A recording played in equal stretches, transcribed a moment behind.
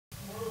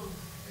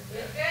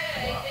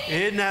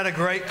Isn't that a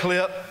great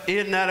clip?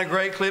 Isn't that a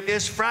great clip?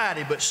 It's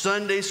Friday, but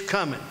Sunday's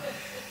coming.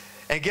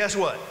 And guess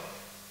what?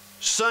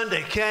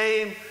 Sunday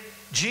came,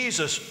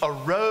 Jesus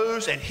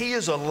arose, and He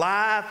is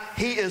alive.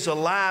 He is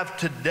alive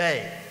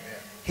today.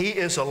 He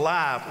is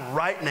alive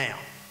right now.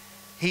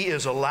 He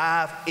is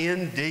alive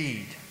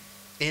indeed.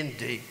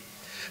 Indeed.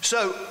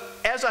 So,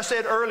 as I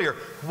said earlier,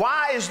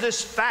 why is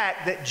this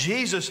fact that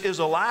Jesus is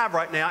alive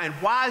right now, and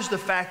why is the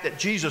fact that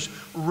Jesus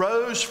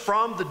rose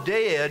from the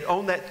dead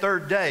on that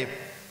third day,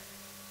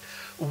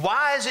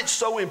 why is it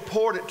so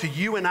important to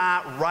you and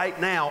I right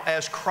now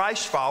as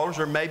Christ followers,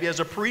 or maybe as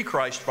a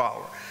pre-Christ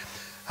follower?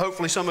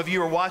 Hopefully some of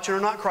you are watching are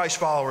not Christ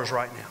followers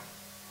right now.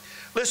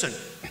 Listen,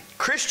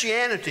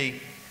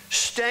 Christianity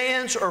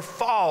stands or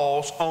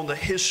falls on the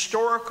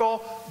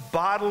historical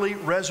bodily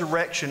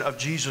resurrection of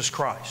Jesus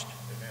Christ.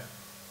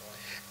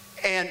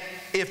 Amen. And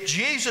if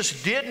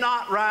Jesus did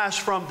not rise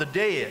from the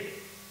dead,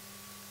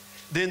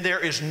 then there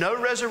is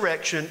no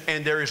resurrection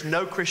and there is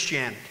no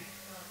Christianity.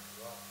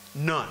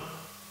 None.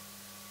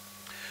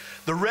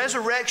 The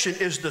resurrection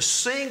is the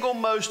single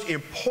most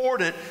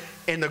important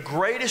and the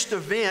greatest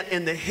event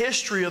in the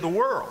history of the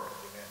world.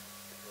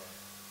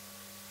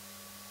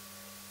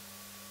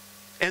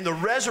 And the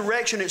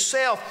resurrection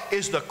itself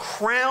is the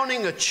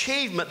crowning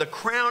achievement, the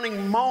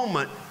crowning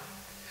moment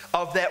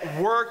of that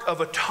work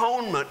of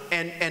atonement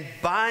and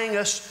buying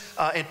us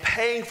and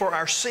paying for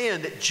our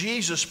sin that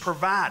Jesus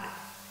provided.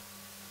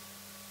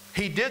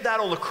 He did that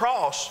on the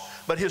cross,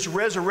 but His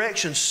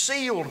resurrection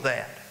sealed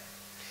that.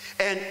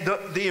 And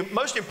the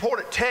most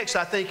important text,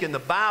 I think, in the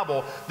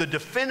Bible, the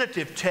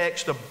definitive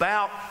text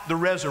about the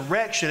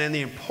resurrection and the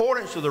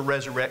importance of the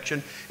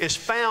resurrection is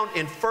found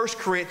in 1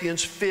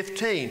 Corinthians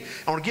 15.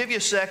 I want to give you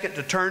a second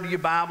to turn to your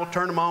Bible,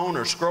 turn them on,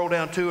 or scroll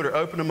down to it, or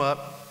open them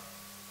up.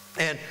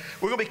 And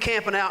we're going to be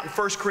camping out in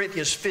 1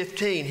 Corinthians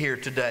 15 here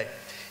today.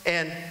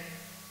 And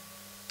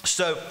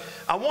so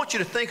I want you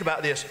to think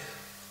about this.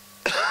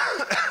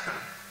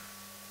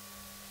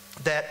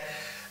 That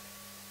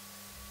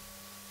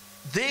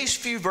these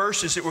few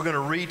verses that we're going to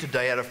read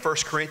today out of 1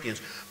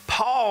 Corinthians,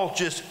 Paul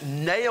just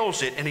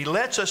nails it, and he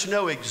lets us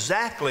know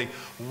exactly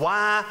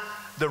why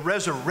the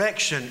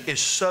resurrection is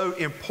so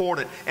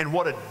important and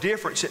what a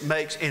difference it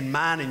makes in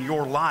mine and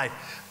your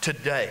life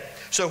today.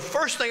 So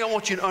first thing I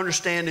want you to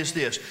understand is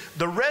this.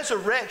 The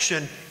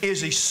resurrection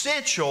is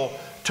essential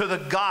to the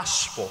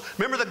gospel.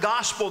 Remember the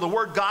gospel, the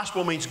word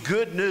gospel means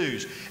good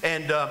news.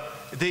 And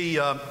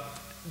the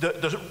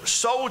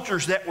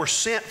soldiers that were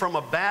sent from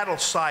a battle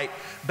site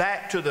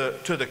back to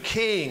the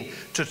king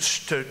to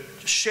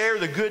share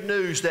the good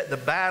news that the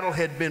battle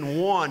had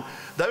been won,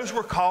 those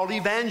were called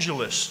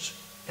evangelists.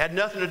 Had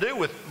nothing to do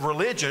with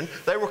religion.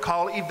 They were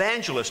called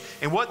evangelists.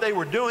 And what they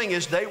were doing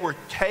is they were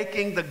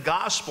taking the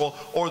gospel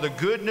or the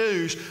good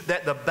news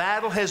that the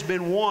battle has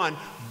been won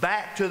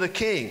back to the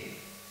king.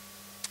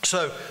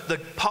 So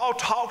Paul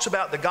talks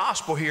about the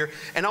gospel here,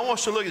 and I want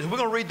us to look at this. We're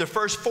going to read the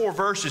first 4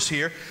 verses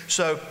here.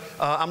 So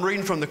I'm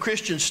reading from the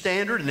Christian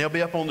Standard, and they'll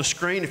be up on the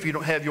screen if you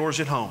don't have yours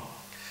at home.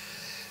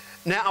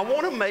 Now, I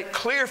want to make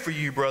clear for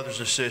you, brothers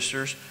and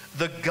sisters,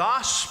 the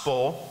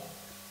gospel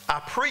I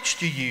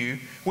preached to you,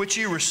 which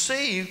you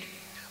received,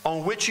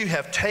 on which you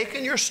have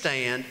taken your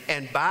stand,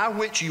 and by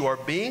which you are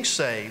being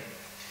saved,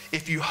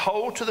 if you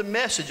hold to the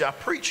message I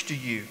preached to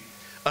you,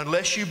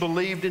 unless you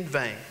believed in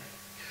vain.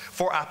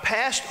 For I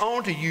passed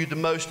on to you the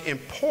most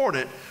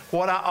important,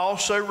 what I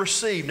also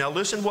received. Now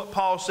listen what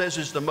Paul says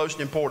is the most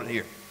important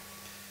here.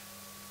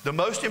 The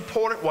most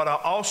important, what I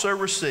also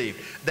received,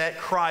 that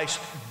Christ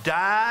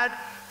died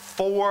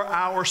for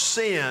our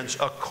sins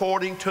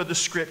according to the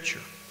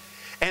Scripture,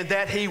 and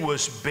that He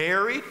was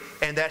buried,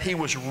 and that He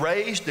was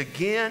raised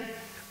again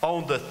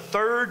on the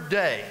third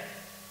day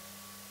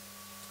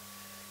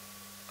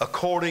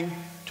according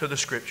to the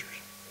Scriptures.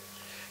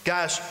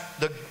 Guys,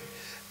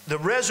 the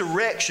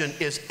resurrection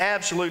is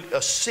absolutely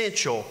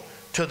essential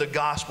to the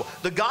gospel.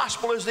 The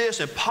gospel is this,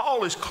 and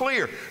Paul is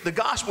clear. The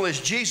gospel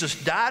is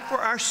Jesus died for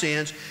our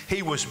sins,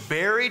 He was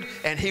buried,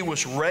 and He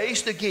was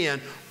raised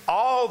again.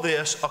 All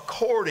this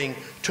according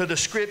to the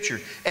Scripture.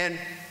 And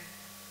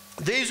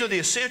these are the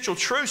essential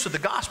truths of the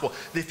gospel.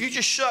 If you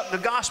just shut the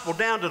gospel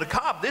down to the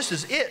cob, this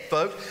is it,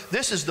 folks.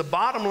 This is the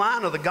bottom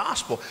line of the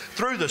gospel.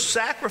 Through the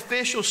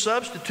sacrificial,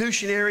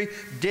 substitutionary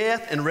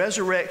death and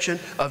resurrection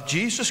of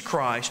Jesus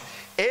Christ,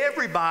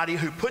 everybody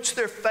who puts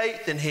their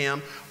faith in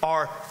Him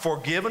are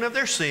forgiven of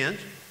their sins,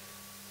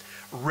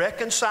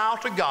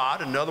 reconciled to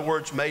God, in other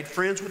words, made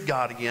friends with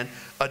God again,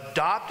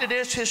 adopted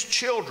as His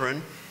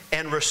children,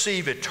 and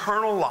receive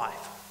eternal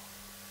life.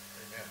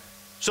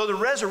 So the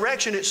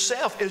resurrection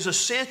itself is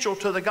essential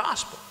to the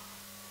gospel.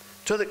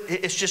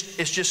 It's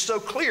just so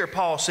clear,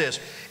 Paul says.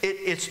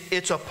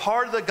 It's a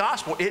part of the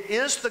gospel. It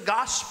is the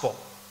gospel.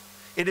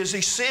 It is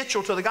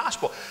essential to the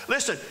gospel.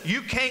 Listen,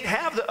 you can't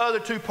have the other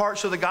 2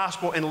 parts of the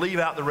gospel and leave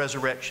out the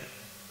resurrection.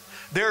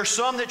 There are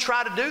some that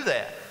try to do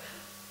that.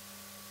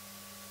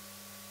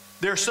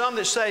 There are some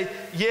that say,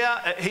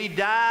 yeah, He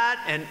died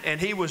and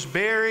He was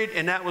buried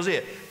and that was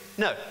it.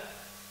 No.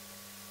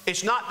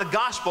 It's not the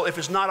gospel if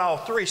it's not all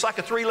three. It's like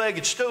a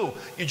three-legged stool.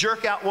 You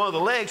jerk out one of the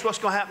legs, what's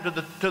going to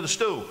happen to the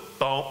stool?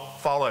 Boom,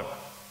 fall over.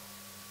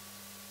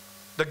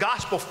 The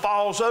gospel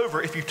falls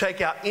over if you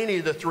take out any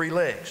of the three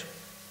legs.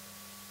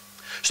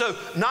 So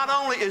not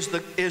only is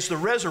the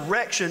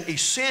resurrection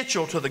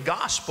essential to the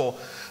gospel,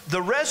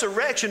 the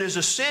resurrection is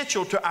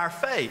essential to our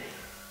faith.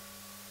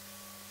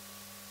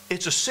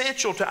 It's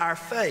essential to our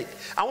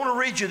faith. I want to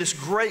read you this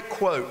great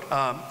quote.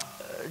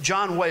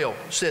 John Whale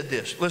said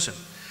this. Listen,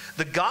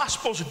 the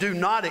Gospels do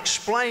not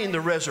explain the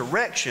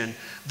resurrection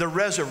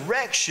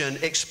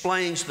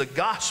explains the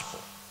gospel.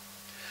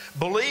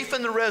 Belief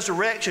in the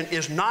resurrection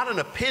is not an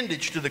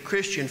appendage to the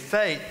Christian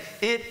faith.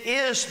 It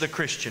is the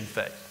Christian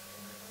faith.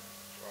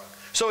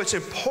 So it's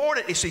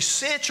important, it's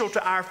essential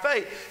to our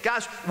faith.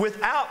 Guys,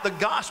 without the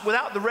gospel,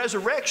 without the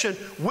resurrection,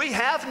 we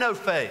have no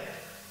faith.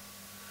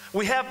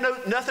 We have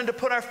nothing to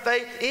put our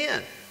faith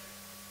in.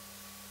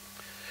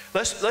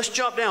 Let's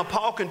jump down.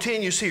 Paul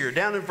continues here,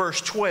 down in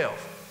verse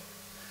 12.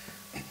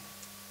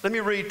 Let me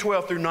read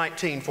 12 through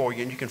 19 for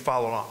you, and you can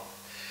follow along.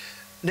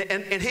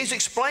 And he's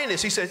explaining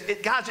this. He says,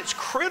 guys, it's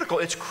critical,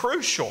 it's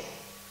crucial,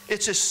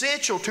 it's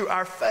essential to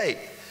our faith.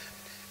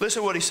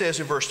 Listen to what he says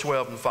in verse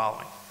 12 and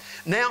following.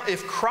 Now,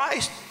 if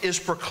Christ is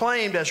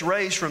proclaimed as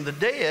raised from the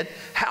dead,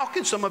 how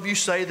can some of you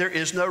say there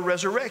is no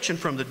resurrection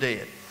from the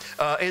dead?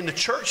 In the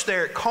church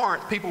there at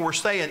Corinth, people were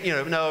saying,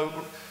 no,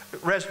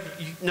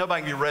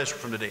 nobody can be raised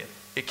from the dead.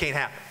 It can't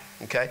happen,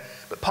 okay?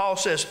 But Paul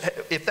says,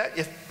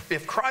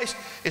 if Christ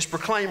is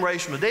proclaimed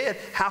raised from the dead,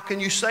 how can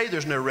you say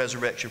there's no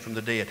resurrection from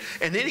the dead?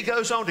 And then he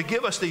goes on to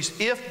give us these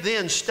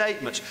if-then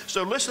statements.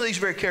 So listen to these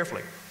very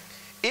carefully.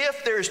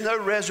 If there is no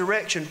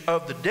resurrection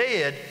of the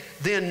dead,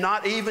 then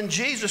not even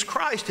Jesus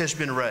Christ has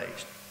been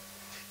raised.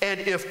 And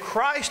if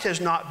Christ has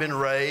not been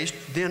raised,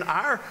 then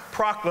our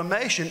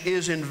proclamation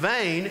is in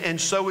vain, and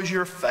so is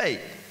your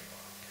faith.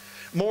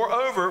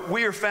 Moreover,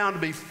 we are found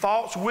to be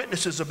false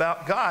witnesses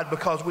about God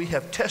because we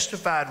have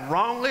testified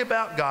wrongly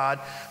about God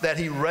that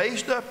He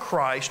raised up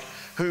Christ,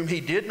 whom He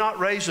did not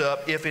raise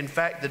up, if in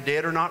fact the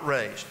dead are not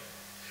raised.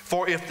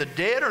 For if the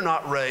dead are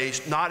not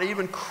raised, not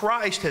even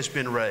Christ has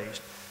been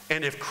raised.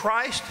 And if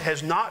Christ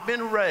has not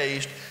been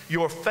raised,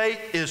 your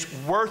faith is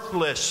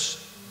worthless.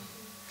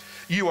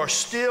 You are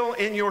still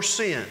in your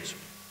sins.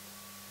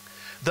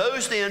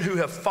 Those then who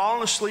have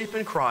fallen asleep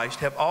in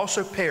Christ have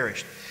also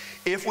perished.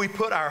 If we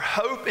put our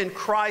hope in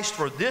Christ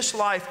for this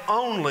life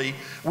only,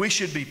 we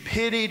should be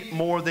pitied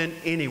more than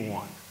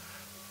anyone.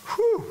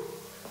 Whew.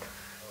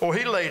 Well,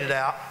 he laid it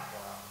out.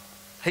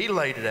 He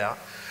laid it out.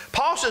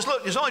 Paul says,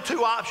 look, there's only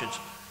two options.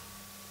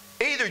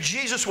 Either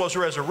Jesus was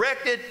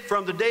resurrected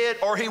from the dead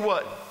or he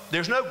wasn't.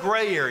 There's no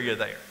gray area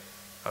there.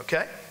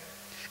 Okay?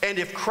 And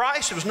if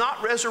Christ was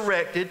not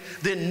resurrected,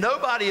 then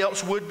nobody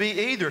else would be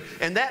either.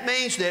 And that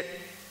means that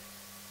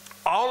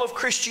all of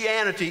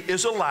Christianity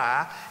is a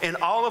lie, and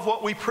all of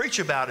what we preach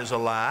about is a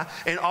lie,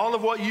 and all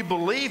of what you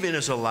believe in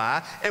is a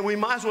lie, and we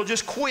might as well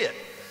just quit.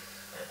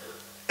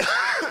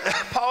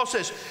 Paul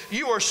says,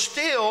 you are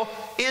still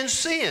in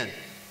sin.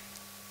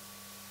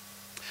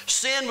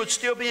 Sin would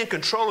still be in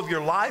control of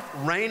your life,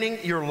 reigning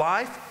your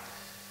life,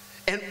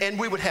 and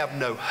we would have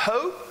no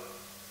hope.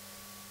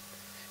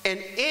 And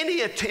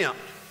any attempt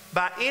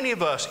by any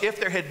of us, if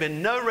there had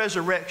been no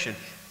resurrection,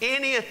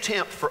 any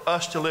attempt for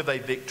us to live a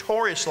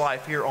victorious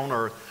life here on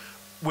earth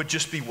would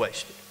just be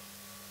wasted.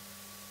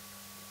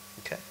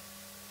 Okay?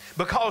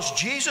 Because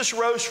Jesus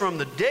rose from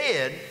the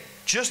dead,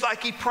 just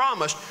like He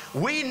promised,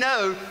 we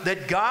know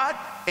that God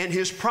and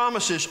His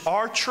promises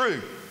are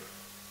true.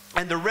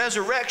 And the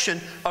resurrection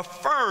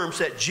affirms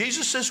that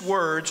Jesus'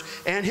 words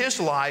and His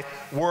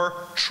life were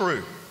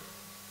true.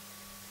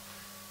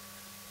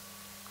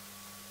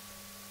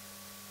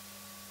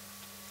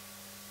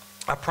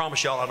 I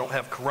promise y'all I don't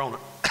have corona.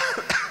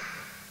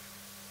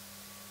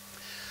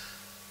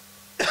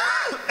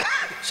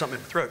 Something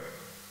in my throat.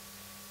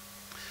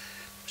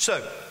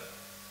 So,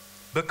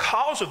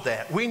 because of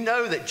that, we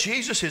know that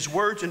Jesus, His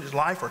words and His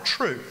life are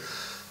true.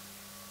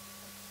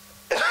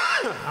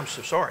 I'm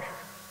so sorry.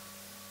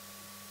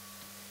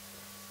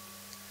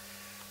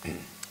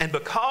 And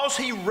because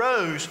He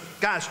rose,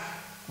 guys,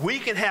 we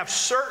can have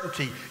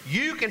certainty.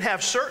 You can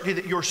have certainty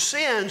that your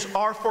sins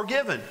are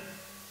forgiven.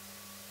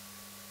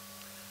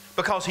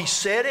 Because He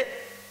said it,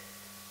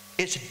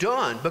 it's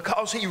done.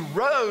 Because He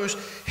rose,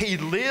 He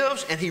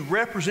lives and He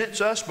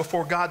represents us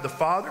before God the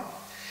Father.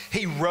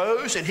 He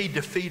rose and He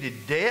defeated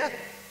death.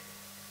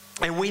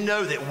 And we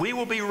know that we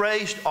will be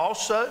raised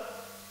also.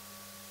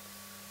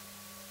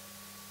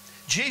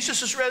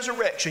 Jesus'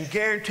 resurrection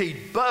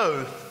guaranteed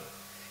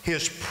both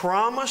His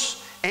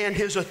promise and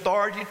His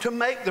authority to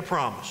make the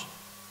promise.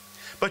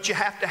 But you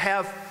have to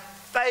have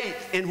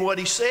faith in what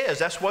He says.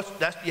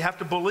 You have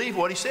to believe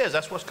what He says.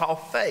 That's what's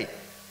called faith.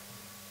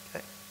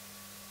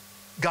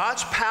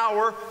 God's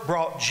power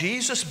brought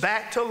Jesus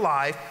back to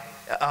life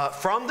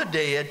from the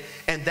dead,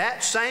 and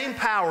that same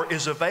power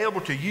is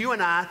available to you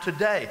and I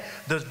today.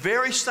 The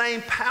very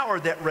same power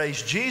that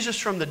raised Jesus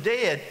from the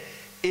dead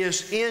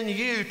is in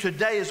you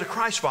today as a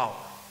Christ follower.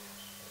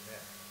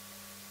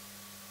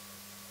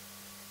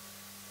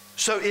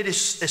 So it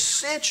is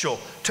essential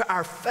to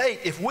our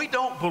faith. If we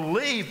don't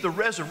believe the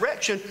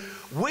resurrection,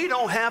 we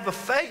don't have a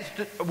faith.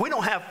 We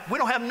don't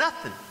have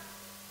nothing.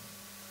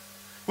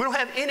 We don't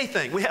have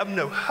anything. We have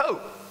no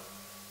hope.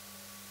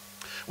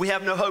 We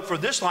have no hope for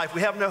this life. We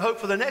have no hope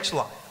for the next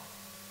life.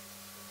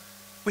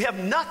 We have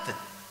nothing.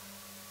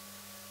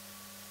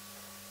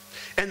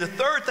 And the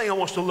third thing I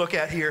want us to look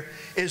at here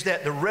is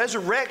that the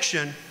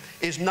resurrection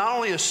is not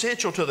only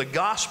essential to the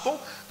gospel,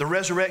 the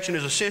resurrection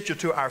is essential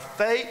to our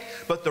faith,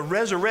 but the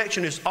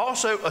resurrection is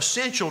also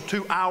essential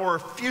to our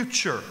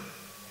future.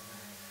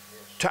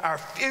 To our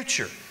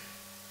future.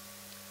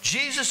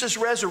 Jesus'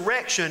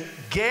 resurrection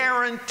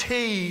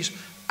guarantees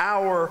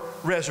our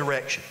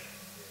resurrection.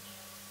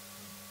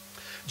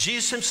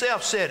 Jesus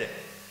himself said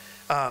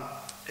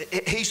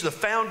it. He's the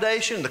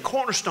foundation, the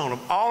cornerstone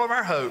of all of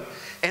our hope.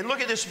 And look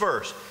at this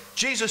verse.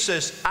 Jesus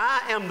says,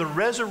 I am the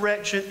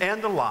resurrection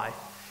and the life.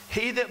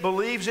 He that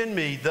believes in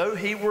me, though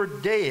he were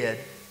dead,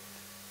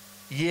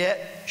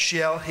 yet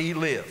shall he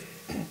live.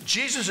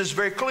 Jesus is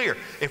very clear.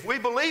 If we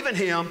believe in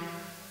him,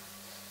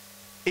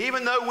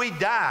 even though we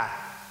die,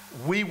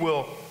 we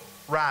will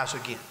rise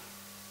again.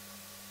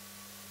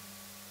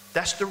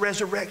 That's the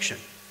resurrection.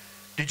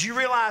 Did you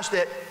realize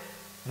that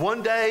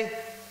one day,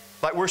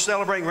 like we're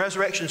celebrating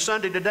Resurrection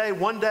Sunday today,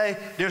 one day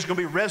there's going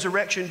to be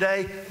Resurrection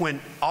Day when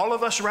all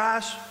of us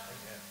rise?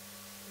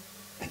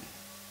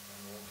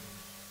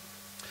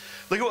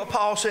 Look at what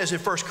Paul says in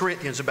 1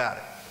 Corinthians about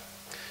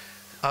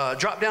it.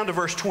 Drop down to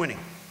verse 20.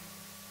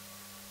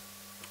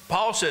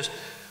 Paul says,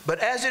 but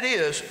as it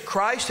is,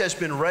 Christ has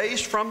been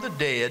raised from the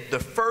dead, the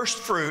first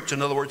fruits,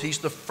 in other words, he's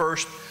the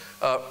first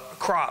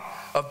crop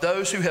of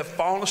those who have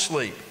fallen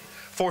asleep.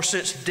 For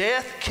since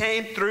death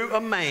came through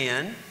a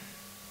man,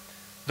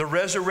 the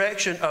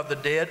resurrection of the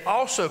dead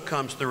also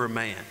comes through a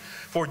man.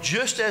 For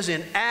just as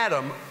in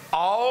Adam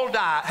all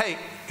die, hey,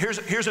 here's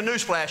a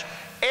newsflash,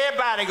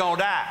 everybody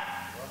gonna die.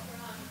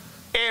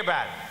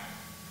 Everybody.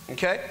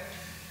 Okay?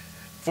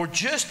 For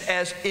just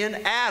as in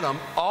Adam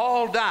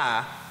all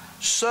die,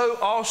 so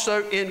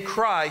also in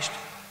Christ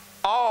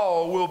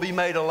all will be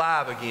made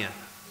alive again.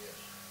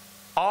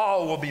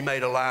 All will be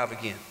made alive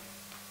again.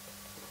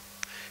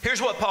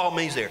 Here's what Paul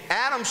means there.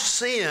 Adam's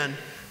sin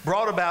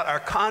brought about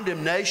our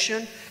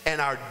condemnation and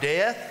our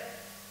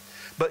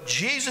death, but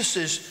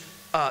Jesus'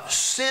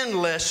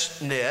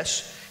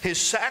 sinlessness, his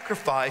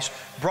sacrifice,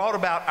 brought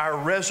about our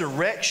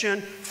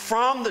resurrection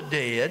from the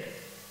dead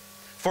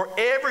for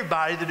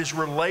everybody that is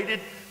related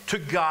to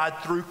God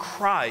through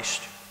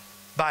Christ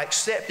by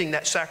accepting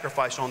that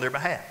sacrifice on their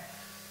behalf.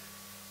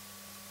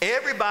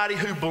 Everybody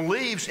who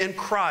believes in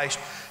Christ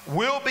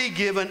will be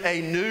given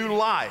a new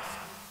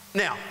life.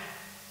 Now,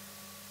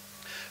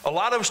 a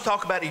lot of us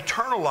talk about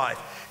eternal life,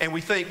 and we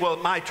think, well,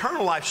 my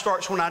eternal life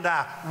starts when I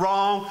die.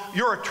 Wrong.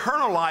 Your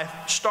eternal life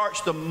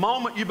starts the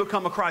moment you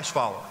become a Christ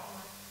follower.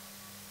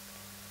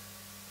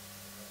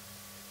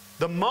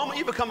 The moment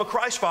you become a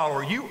Christ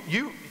follower,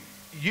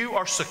 you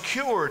are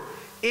secured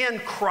in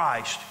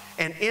Christ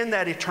and in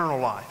that eternal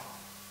life.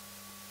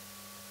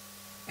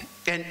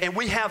 And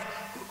we have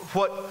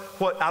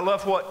what I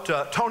love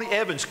what Tony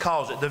Evans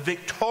calls it, the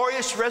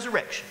victorious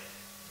resurrection.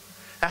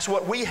 That's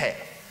what we have.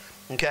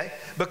 Okay?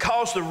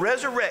 Because of the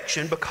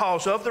resurrection,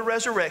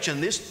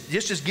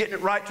 this is getting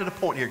it right to the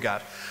point here,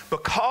 guys.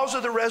 Because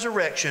of the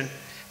resurrection,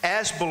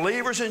 as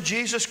believers in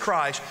Jesus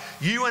Christ,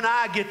 you and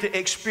I get to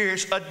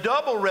experience a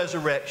double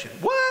resurrection.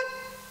 What?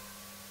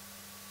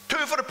 2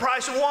 for the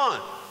price of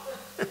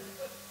 1.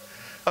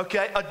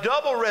 Okay? A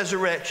double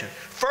resurrection.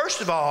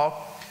 First of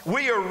all,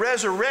 we are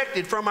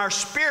resurrected from our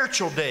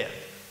spiritual death.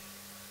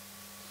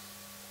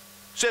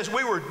 It says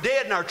we were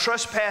dead in our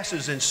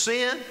trespasses and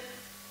sin.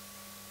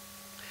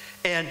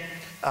 And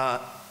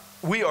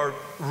we are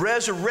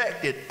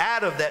resurrected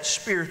out of that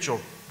spiritual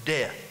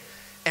death.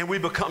 And we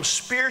become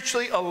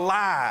spiritually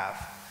alive.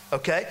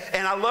 Okay?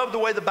 And I love the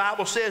way the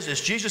Bible says this.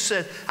 Jesus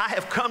said, I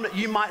have come that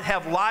you might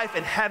have life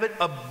and have it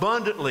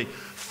abundantly,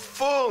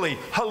 fully,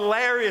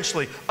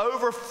 hilariously,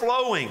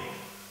 overflowing.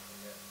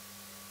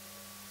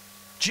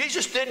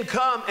 Jesus didn't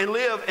come and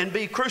live and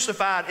be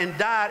crucified and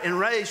died and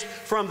raised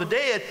from the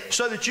dead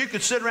so that you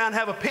could sit around and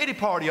have a pity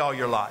party all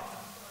your life.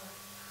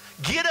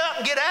 Get up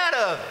and get out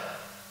of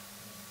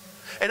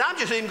it. And I'm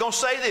just even going to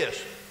say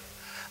this.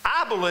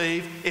 I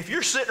believe if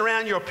you're sitting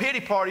around your pity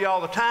party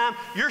all the time,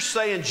 you're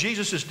saying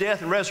Jesus'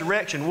 death and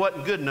resurrection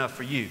wasn't good enough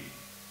for you.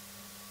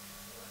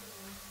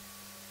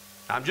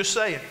 I'm just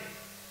saying.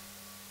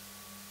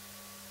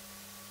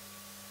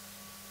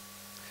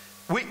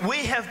 We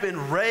have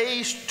been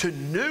raised to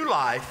new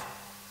life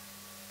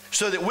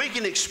so that we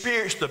can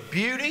experience the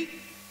beauty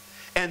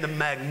and the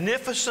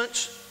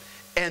magnificence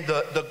and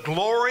the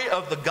glory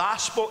of the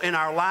gospel in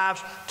our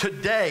lives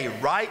today,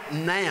 right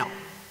now.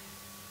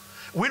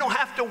 We don't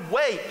have to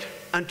wait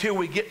until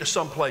we get to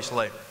someplace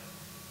later.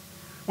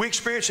 We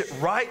experience it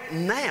right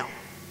now.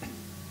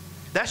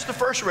 That's the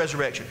first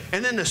resurrection.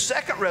 And then the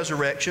second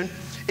resurrection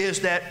is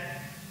that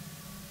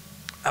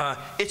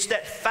It's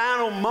that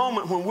final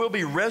moment when we'll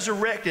be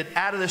resurrected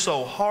out of this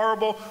old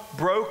horrible,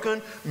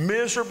 broken,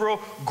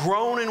 miserable,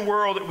 groaning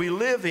world that we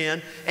live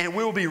in, and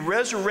we will be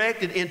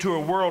resurrected into a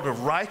world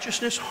of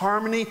righteousness,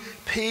 harmony,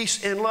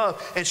 peace, and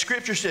love. And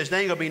Scripture says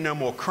there ain't going to be no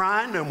more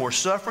crying, no more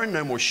suffering,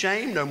 no more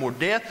shame, no more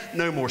death,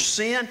 no more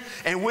sin,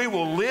 and we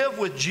will live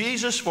with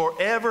Jesus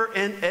forever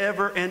and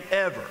ever and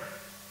ever.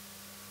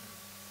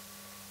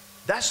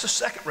 That's the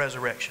second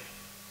resurrection.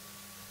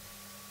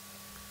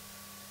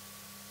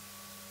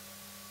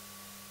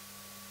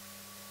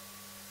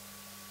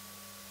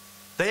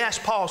 They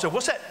asked Paul, said,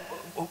 "What's that?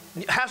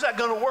 How's that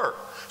going to work?"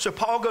 So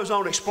Paul goes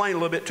on to explain a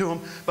little bit to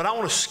them, but I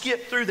want to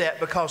skip through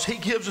that because he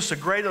gives us a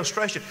great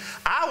illustration.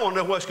 I want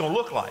to know what it's going to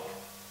look like.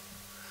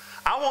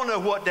 I want to know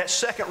what that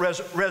second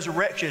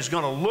resurrection is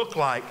going to look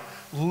like,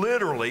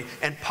 literally,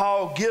 and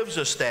Paul gives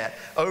us that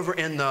over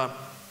in down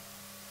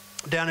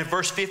in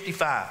verse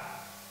 55.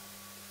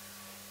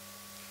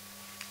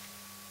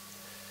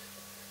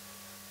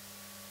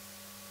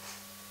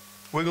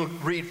 We're going to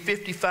read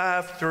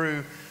 55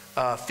 through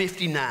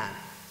 59.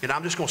 And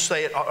I'm just going to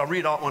say it. I'll read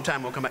it all at one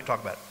time. We'll come back and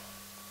talk about it.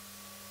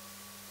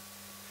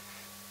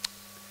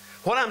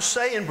 What I'm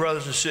saying,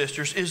 brothers and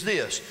sisters, is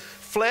this.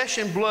 Flesh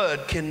and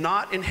blood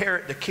cannot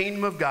inherit the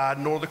kingdom of God,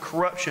 nor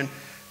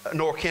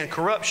can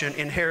corruption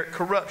inherit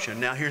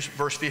corruption. Now here's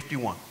verse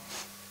 51.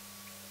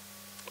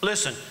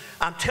 Listen,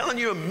 I'm telling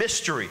you a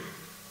mystery.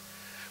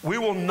 We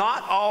will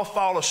not all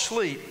fall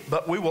asleep,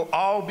 but we will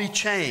all be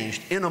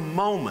changed in a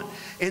moment,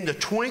 in the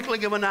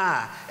twinkling of an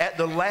eye, at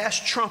the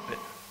last trumpet.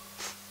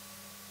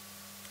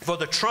 For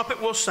the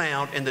trumpet will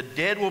sound, and the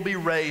dead will be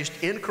raised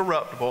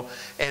incorruptible,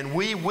 and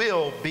we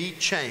will be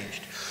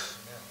changed.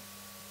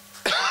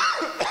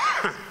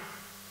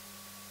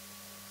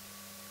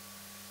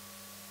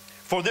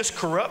 For this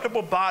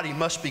corruptible body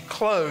must be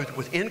clothed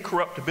with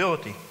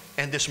incorruptibility,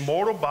 and this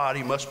mortal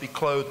body must be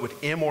clothed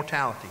with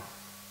immortality.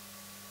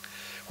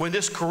 When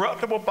this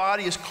corruptible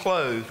body is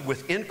clothed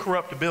with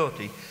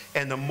incorruptibility,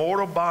 and the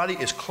mortal body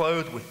is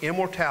clothed with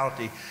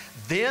immortality,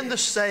 then the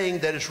saying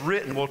that is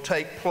written will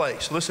take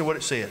place. Listen to what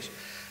it says.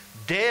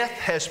 Death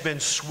has been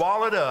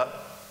swallowed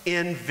up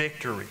in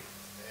victory.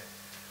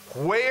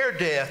 Where,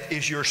 death,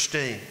 is your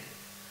sting?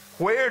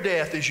 Where,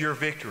 death, is your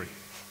victory?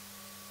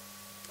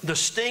 The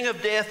sting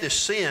of death is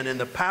sin, and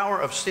the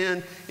power of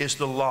sin is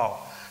the law.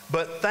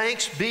 But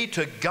thanks be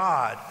to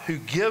God who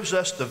gives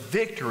us the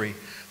victory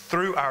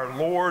through our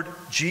Lord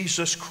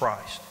Jesus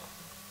Christ.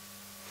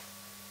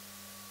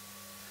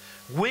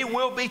 We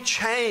will be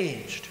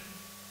changed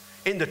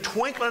in the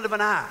twinkling of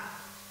an eye.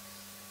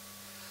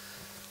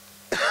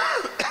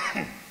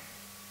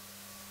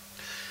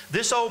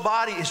 This old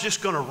body is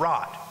just going to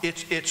rot.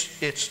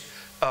 It's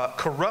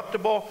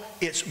corruptible.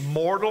 It's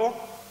mortal.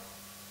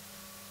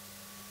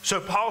 So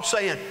Paul's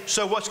saying,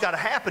 so what's got to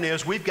happen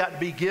is we've got to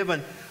be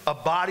given a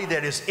body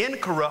that is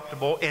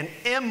incorruptible and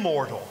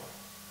immortal.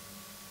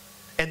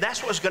 And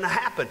that's what's going to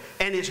happen.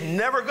 And it's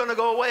never going to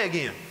go away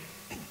again.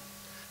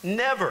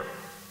 Never.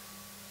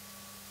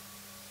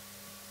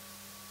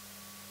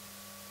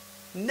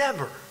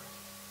 Never.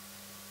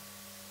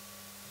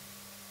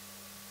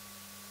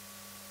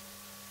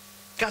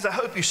 Guys, I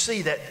hope you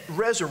see that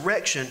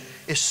resurrection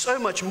is so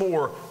much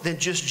more than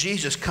just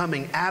Jesus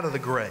coming out of the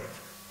grave.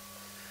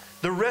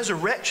 The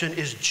resurrection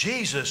is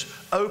Jesus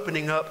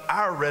opening up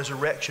our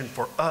resurrection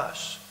for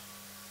us.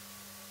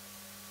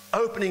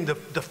 Opening the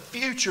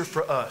future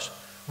for us.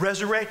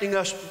 Resurrecting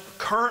us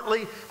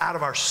currently out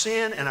of our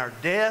sin and our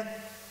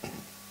death,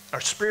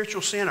 our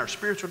spiritual sin, our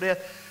spiritual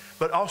death,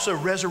 but also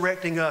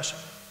resurrecting us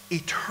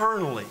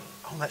eternally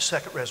on that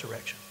second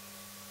resurrection.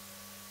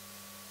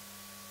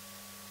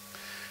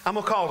 I'm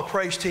going to call the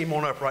praise team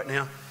on up right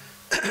now.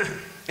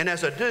 And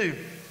as I do,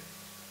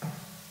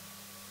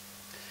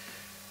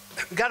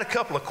 I've got a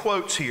couple of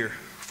quotes here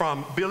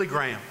from Billy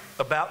Graham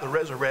about the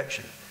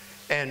resurrection.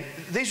 And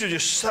these are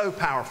just so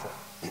powerful.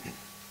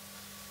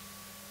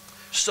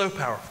 So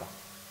powerful.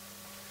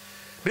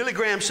 Billy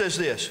Graham says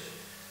this,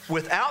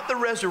 without the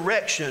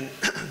resurrection,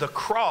 the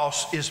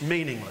cross is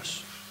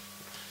meaningless.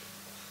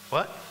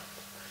 What?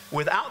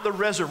 Without the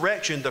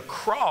resurrection, the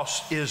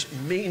cross is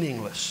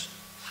meaningless.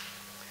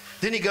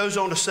 Then he goes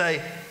on to say,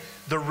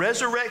 the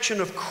resurrection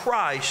of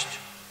Christ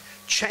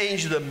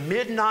changed the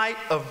midnight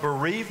of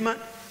bereavement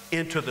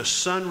into the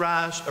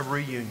sunrise of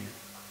reunion.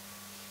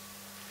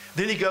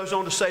 Then he goes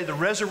on to say, the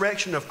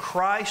resurrection of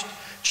Christ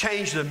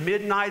changed the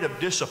midnight of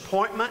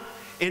disappointment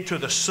into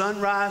the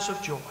sunrise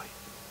of joy.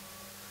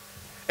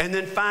 And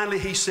then finally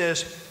he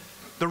says,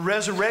 the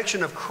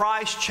resurrection of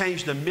Christ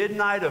changed the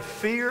midnight of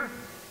fear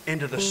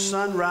into the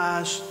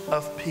sunrise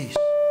of peace.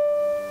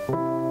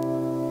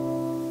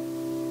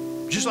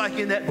 Just like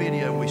in that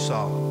video we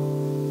saw.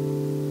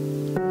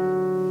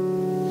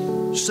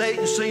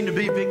 Satan seemed to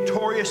be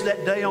victorious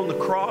that day on the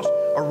cross,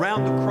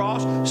 around the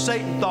cross.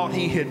 Satan thought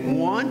he had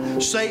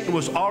won. Satan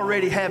was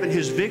already having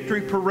his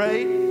victory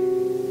parade.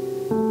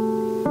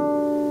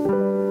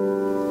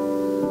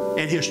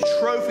 And his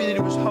trophy that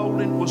he was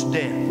holding was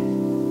death.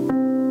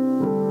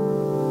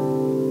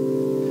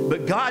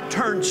 But God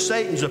turned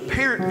Satan's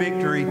apparent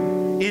victory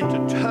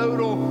into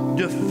total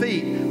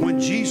defeat when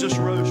Jesus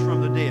rose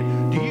from the dead.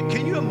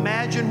 Can you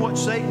imagine what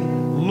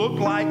Satan looked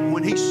like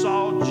when he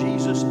saw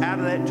Jesus out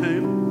of that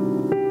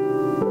tomb?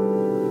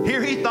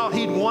 Here he thought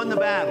he'd won the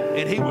battle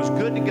and he was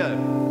good to go.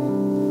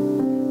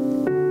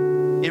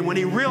 And when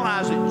he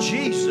realized that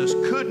Jesus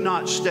could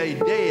not stay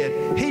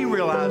dead, he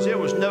realized there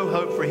was no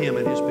hope for him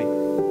and his people.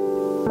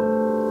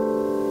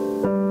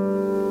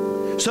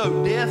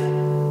 So death,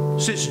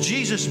 since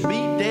Jesus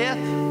beat death,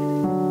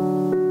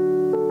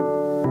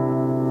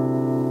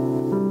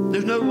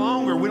 there's no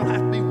longer, we don't have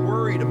to be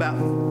worried about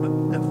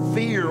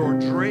fear or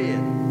dread.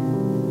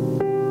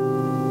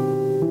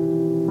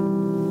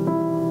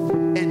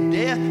 And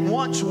death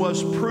once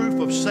was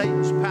proof of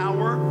Satan's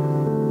power.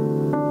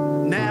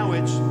 Now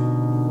it's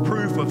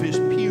proof of his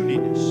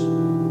puniness,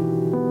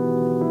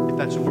 if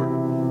that's a word.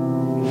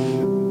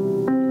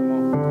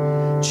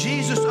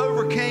 Jesus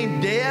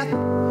overcame death,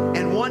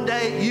 and one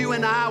day you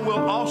and I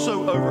will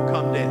also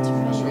overcome death.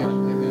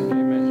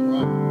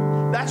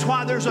 That's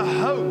why there's a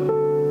hope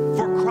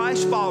for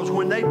Christ followers.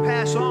 When they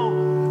pass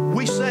on,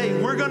 we say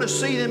we're going to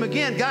see them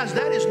again. Guys,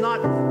 that is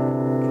not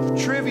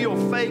trivial,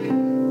 fake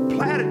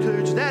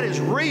platitudes. That is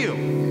real.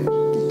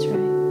 That's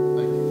right.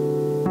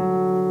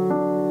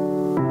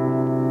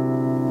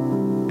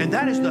 And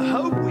that is the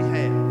hope we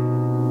have.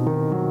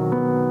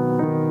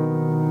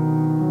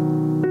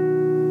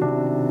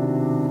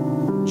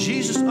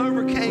 Jesus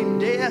overcame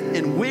death,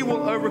 and we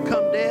will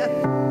overcome death.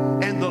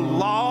 And the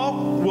law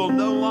will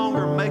no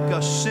longer make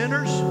us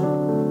sinners,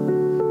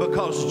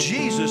 because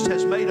Jesus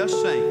has made us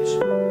saints.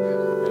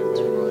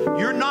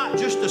 You're not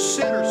just a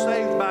sinner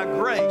saved by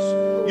grace.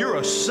 You're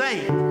a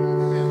saint.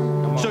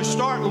 So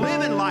start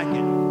living like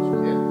it.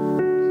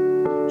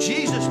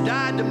 Jesus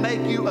died to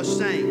make you a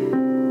saint.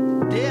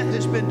 Death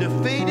has been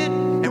defeated,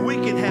 and we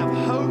can have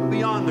hope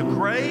beyond the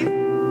grave.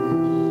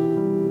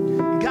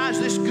 And guys,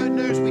 this good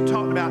news we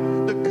talked about,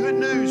 the good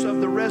news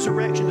of the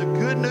resurrection, the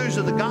good news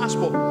of the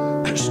gospel,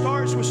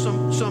 starts with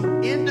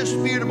some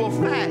indisputable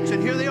facts.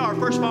 And here they are.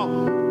 First of all,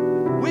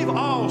 we've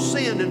all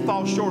sinned and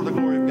fall short of the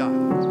glory of God.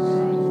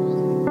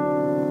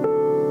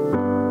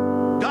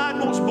 God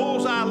wants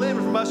bullseye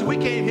living from us, and we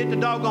can't even hit the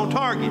doggone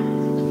target.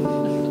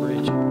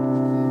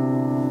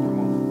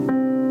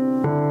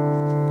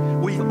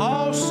 We've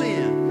all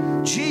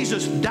sinned.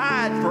 Jesus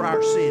died for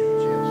our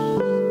sins.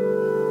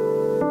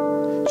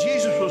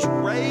 Jesus was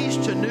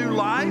raised to new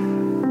life.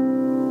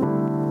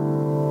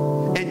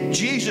 And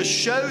Jesus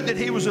showed that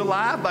he was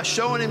alive by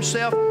showing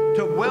himself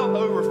to well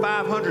over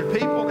 500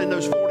 people in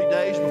those 40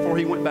 days before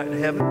he went back to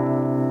heaven.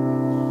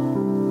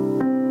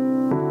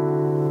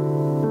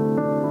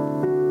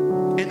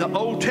 In the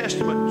Old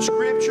Testament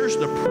scriptures,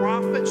 the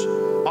prophets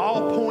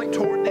all point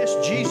toward this.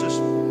 Jesus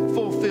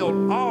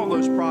fulfilled all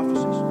those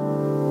prophecies.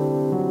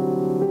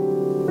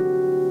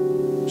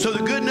 So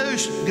the good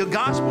news, the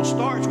gospel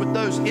starts with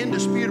those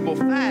indisputable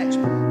facts,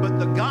 but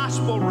the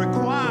gospel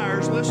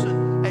requires,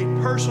 listen, a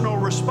personal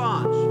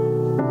response.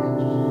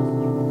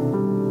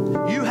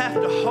 You have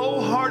to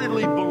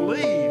wholeheartedly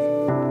believe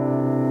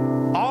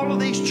all of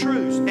these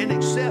truths and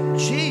accept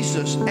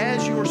Jesus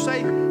as your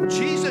Savior.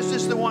 Jesus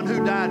is the one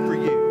who died for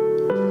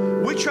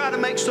you. We try to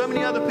make so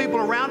many other people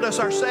around us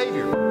our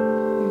Savior.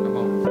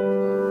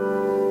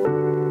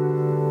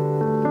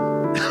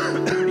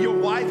 Your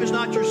wife is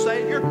not your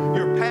Savior.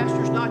 Your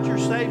pastor's not your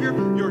Savior.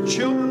 Your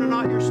children are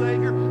not your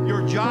Savior.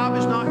 Your job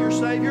is not your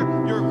Savior.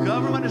 Your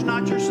government is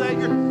not your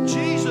Savior.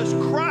 Jesus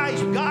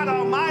Christ, God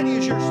Almighty,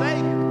 is your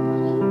Savior.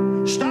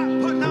 Stop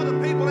putting other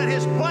people in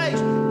His place.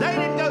 They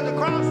didn't go to the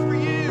cross for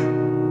you.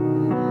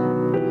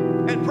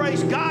 And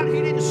praise God, He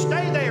didn't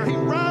stay there. He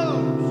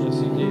rose. Yes,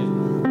 He did.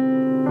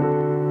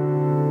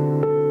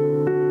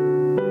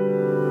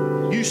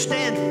 You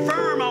stand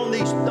firm on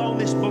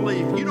this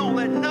belief. You don't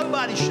let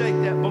nobody shake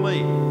that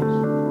belief.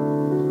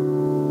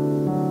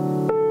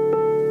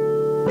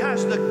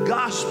 Guys, the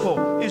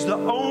gospel is the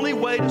only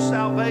way to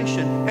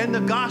salvation. And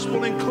the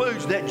gospel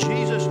includes that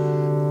Jesus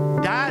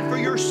died for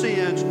your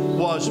sins,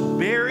 was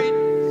buried,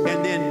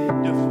 and then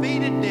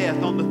defeated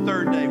death on the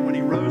third day when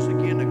He rose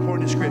again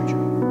according to Scripture.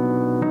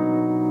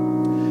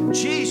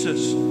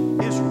 Jesus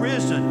is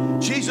risen.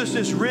 Jesus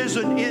is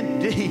risen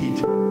indeed.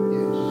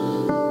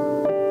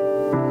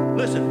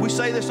 Listen, we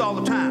say this all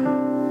the time.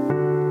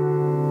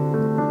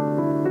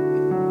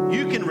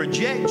 You can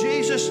reject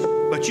Jesus,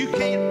 but you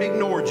can't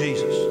ignore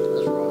Jesus.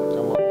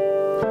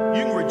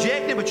 You can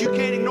reject Him, but you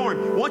can't ignore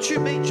Him. Once you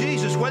meet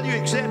Jesus, whether you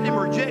accept Him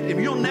or reject Him,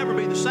 you'll never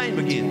be the same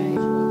again.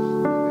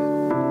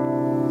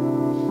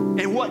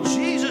 And what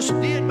Jesus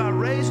did by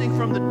raising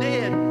from the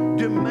dead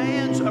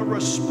demands a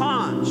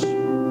response.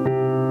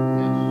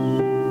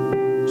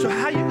 So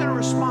how are you going to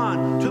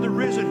respond to the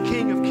risen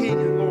King of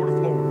Kings and Lord of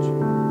Lords?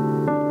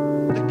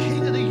 The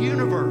King of the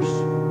universe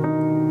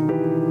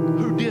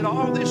who did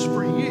all this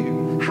for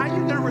you. How are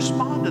you going to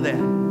respond to that?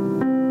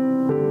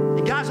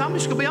 And guys, I'm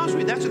just going to be honest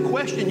with you. That's a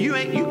question you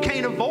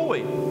can't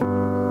avoid.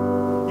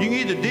 You can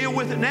either deal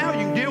with it now or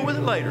you can deal with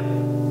it later.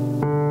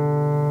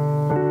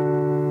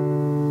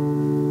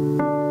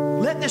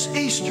 Let this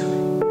Easter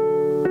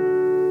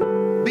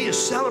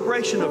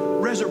celebration of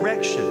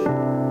resurrection,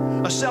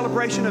 a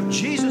celebration of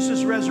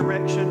Jesus'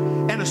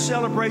 resurrection, and a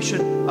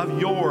celebration of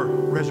your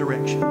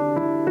resurrection.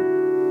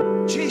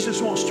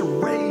 Jesus wants to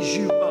raise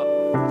you up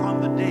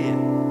from the dead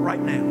right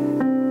now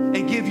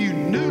and give you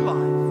new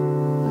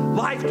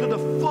life to the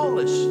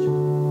fullest.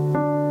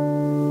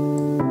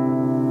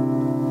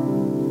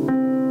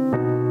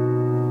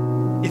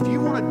 If you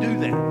want to do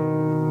that,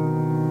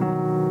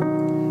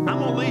 I'm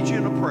going to lead you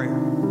in a prayer.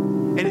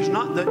 And it's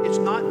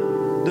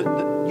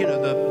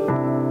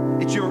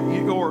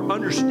your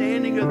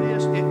understanding of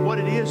this. What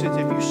it is if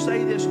you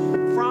say this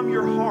from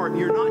your heart,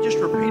 you're not just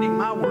repeating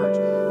my words,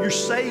 you're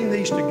saying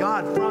these to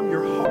God from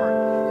your heart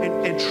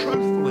and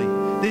truthfully,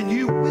 then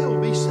you will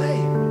be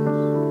saved.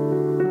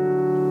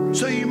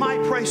 So you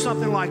might pray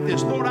something like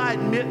this: Lord, I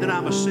admit that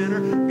I'm a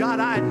sinner. God,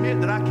 I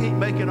admit that I can't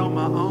make it on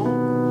my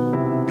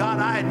own. God,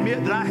 I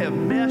admit that I have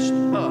messed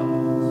up.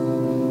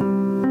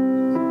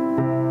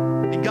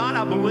 And God,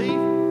 I believe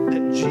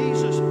that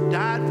Jesus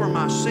died for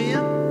my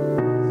sin,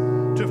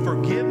 to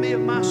forgive me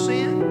of my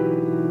sin,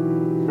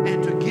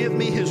 and to give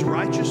me His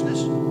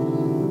righteousness.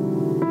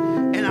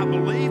 And I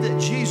believe that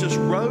Jesus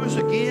rose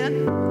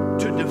again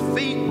to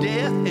defeat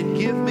death and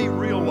give me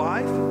real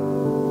life.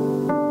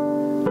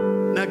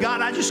 Now,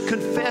 God, I just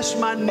confess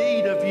my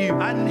need of you.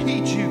 I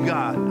need you,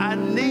 God. I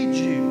need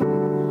you.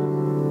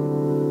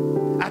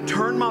 I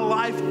turn my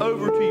life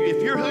over to you.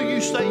 If you're who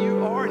you say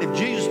you are, and if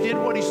Jesus did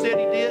what He said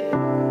He did,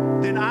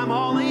 then I'm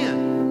all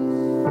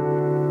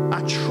in.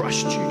 I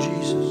trust you,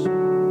 Jesus.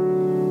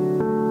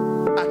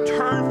 I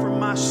turn from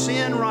my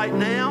sin right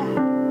now,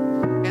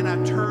 and I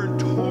turn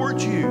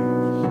towards you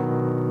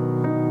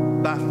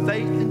by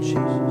faith in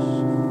Jesus.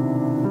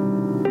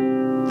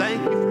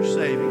 Thank you for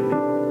saving me.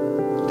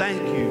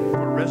 Thank you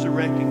for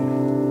resurrecting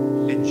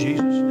me. In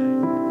Jesus'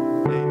 name,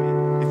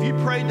 amen. If you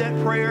prayed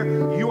that prayer,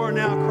 you are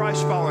now a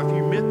Christ follower. If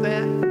you meant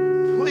that,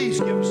 please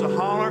give us a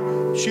holler.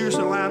 Shoot us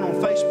a line on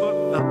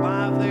Facebook,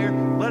 live there.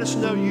 Let us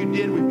know you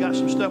did. We've got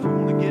some stuff we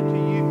want to get to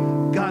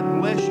you. God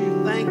bless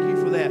you. Thank you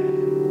for that.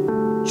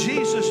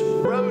 Jesus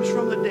rose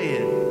from the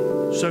dead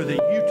so that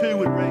you too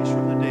would raise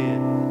from the dead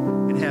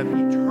and have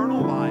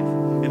eternal life,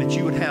 and that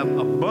you would have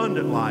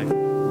abundant life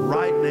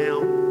right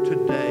now,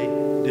 today,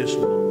 this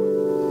moment.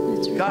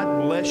 Right.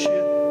 God bless you.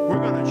 We're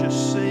going to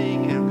just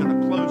sing, and I'm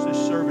going to close this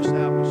service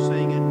out with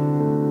singing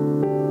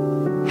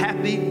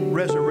Happy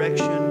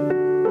Resurrection